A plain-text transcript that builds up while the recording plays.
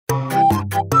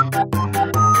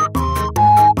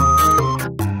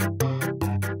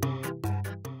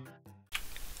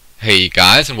Hey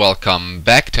guys, and welcome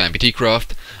back to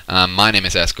MPTcraft. My name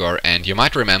is Escore, and you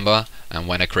might remember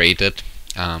when I created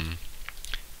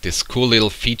this cool little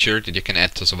feature that you can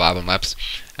add to survival maps,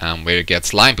 where you get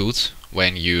slime boots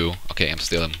when you... Okay, I'm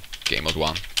still in game mode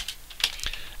 1.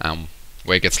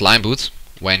 Where you get slime boots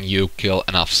when you kill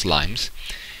enough slimes.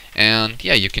 And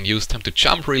yeah, you can use them to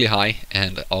jump really high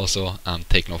and also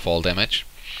take no fall damage.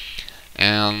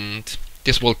 And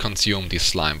this will consume these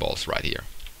slime balls right here.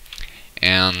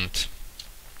 And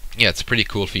yeah, it's a pretty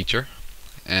cool feature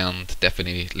and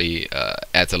definitely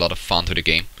adds a lot of fun to the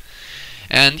game.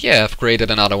 And yeah, I've created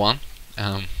another one,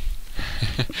 and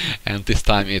this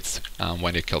time it's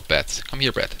when you kill bats. Come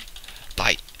here, bat.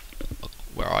 Die.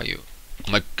 Where are you?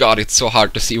 Oh my god, it's so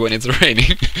hard to see when it's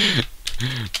raining.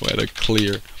 Weather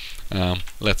clear.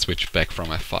 Let's switch back from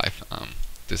F5.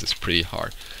 This is pretty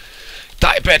hard.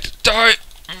 Die, bat! Die!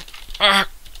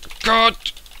 God!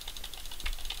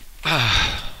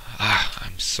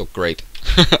 I'm so great.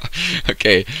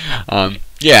 Okay,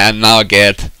 yeah, and now I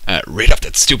get rid of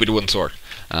that stupid wooden sword.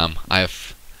 I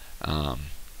have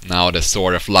now the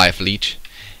Sword of Life Leech,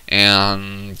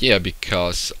 and yeah,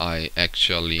 because I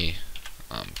actually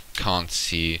can't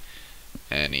see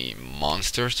any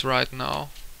monsters right now.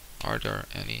 Are there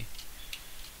any?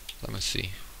 Let me see.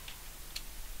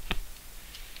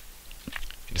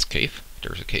 In this cave?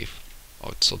 There's a cave. Oh,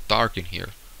 it's so dark in here.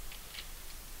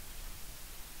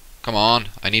 Come on,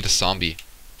 I need a zombie.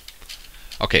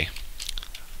 Okay,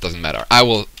 doesn't matter. I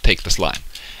will take the slime.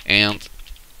 And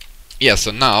yeah,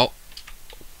 so now,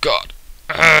 God.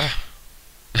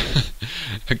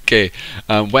 Okay,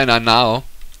 when I now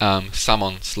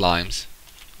summon slimes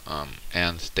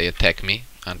and they attack me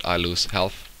and I lose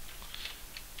health,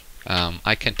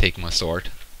 I can take my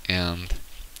sword, and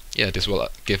yeah, this will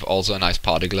give also a nice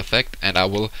particle effect, and I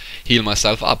will heal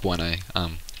myself up when I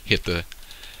hit the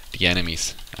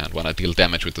enemies and when I deal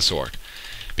damage with the sword,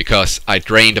 because I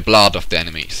drain the blood of the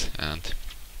enemies. And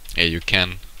yeah, you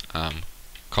can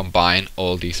combine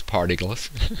all these particles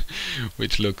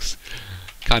which looks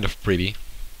kind of pretty,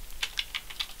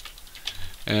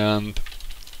 and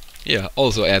yeah,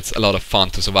 also adds a lot of fun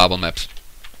to survival maps.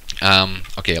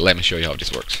 Okay, let me show you how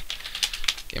this works.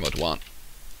 Game mode 1.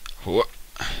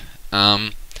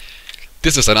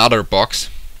 This is another box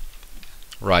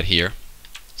right here.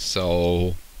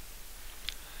 So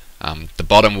the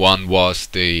bottom one was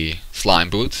the slime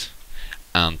boots,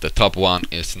 and the top one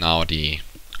is now the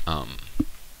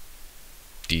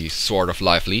Sword of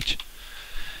Life Leech.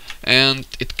 And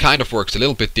it kind of works a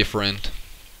little bit different,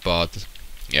 but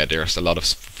yeah, there's a lot of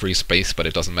free space, but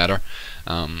it doesn't matter.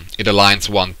 It aligns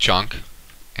one chunk,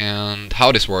 and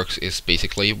how this works is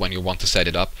basically when you want to set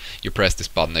it up, you press this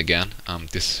button again.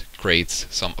 This creates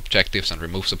some objectives and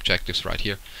removes objectives right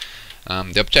here.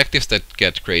 The objectives that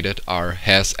get created are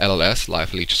has LLS,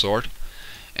 Life Leech Sword,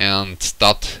 and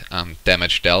stat,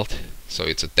 damage dealt, so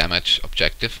it's a damage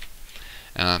objective,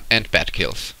 and bat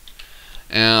kills.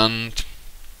 And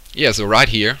yeah, so right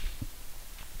here,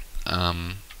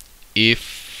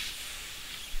 if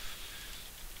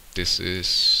this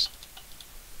is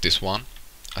this one,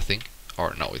 I think,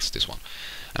 or no, it's this one,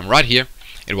 and right here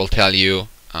it will tell you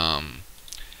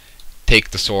take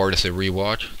the sword as a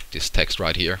reward, this text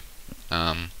right here.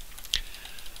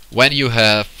 When you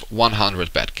have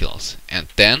 100 bat kills, and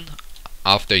then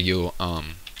after you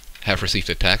have received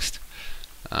the text,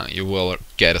 you will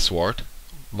get a sword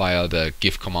via the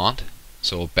give command.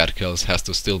 So bat kills has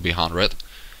to still be 100,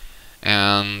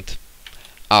 and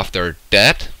after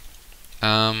that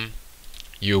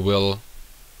you will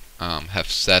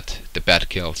have set the bat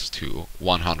kills to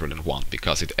 101,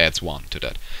 because it adds 1 to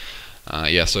that.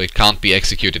 Yeah, so it can't be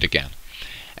executed again.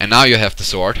 And now you have the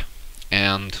sword.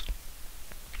 And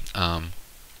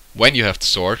when you have the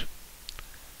sword,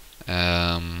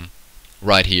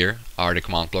 right here are the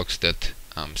command blocks that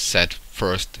set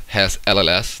first has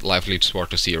LLS, Life Leech Sword,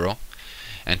 to 0.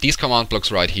 And these command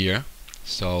blocks right here,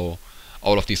 so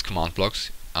all of these command blocks,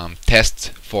 test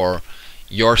for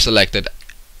your selected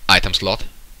item slot.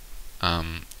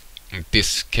 In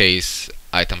this case,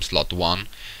 item slot 1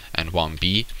 and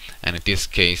 1B, and in this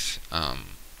case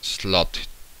slot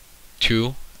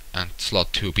 2 and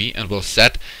slot 2B, and will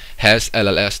set has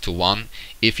LLS to 1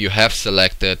 if you have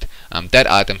selected that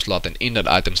item slot, and in that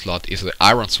item slot is the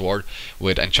iron sword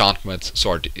with enchantment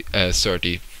sword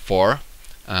 34,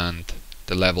 and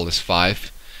the level is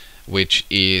 5, which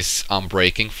is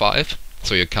unbreaking 5,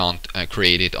 so you can't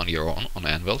create it on your own on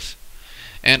anvils.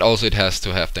 And also it has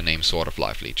to have the name Sword of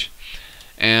Life Leech.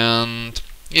 And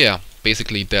yeah,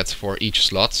 basically that's for each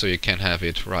slot, so you can have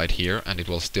it right here and it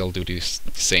will still do these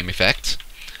same effects.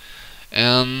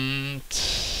 And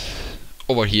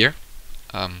over here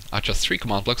are just 3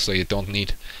 command blocks, so you don't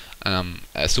need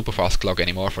a super fast clock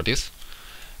anymore for this.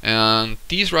 And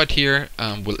these right here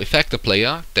will affect the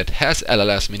player that has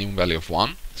LLS minimum value of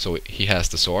 1, so he has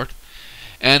the sword,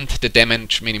 and the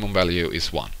damage minimum value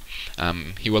is 1.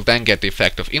 He will then get the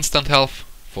effect of instant health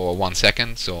for 1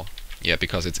 second, so yeah,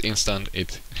 because it's instant,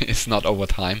 it's not over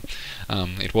time.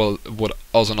 It would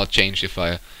also not change if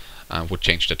I would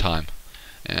change the time.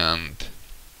 And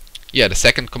yeah, the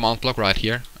second command block right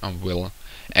here will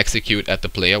execute at the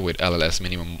player with LLS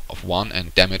minimum of 1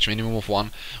 and damage minimum of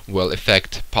 1, will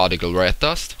affect particle red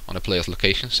dust on the player's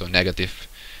location, so negative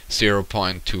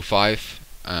 0.25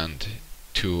 and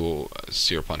to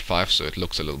 0.5, so it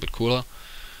looks a little bit cooler.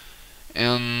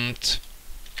 And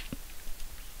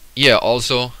yeah,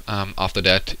 also after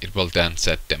that it will then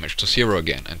set damage to 0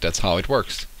 again, and that's how it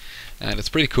works. And it's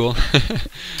pretty cool.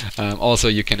 Also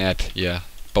you can add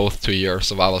both to your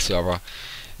survival server.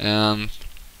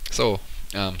 So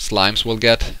slimes will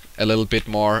get a little bit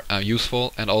more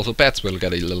useful, and also bats will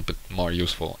get a little bit more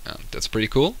useful, and that's pretty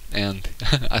cool. And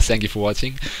I thank you for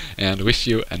watching and wish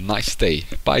you a nice day.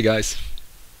 Bye guys.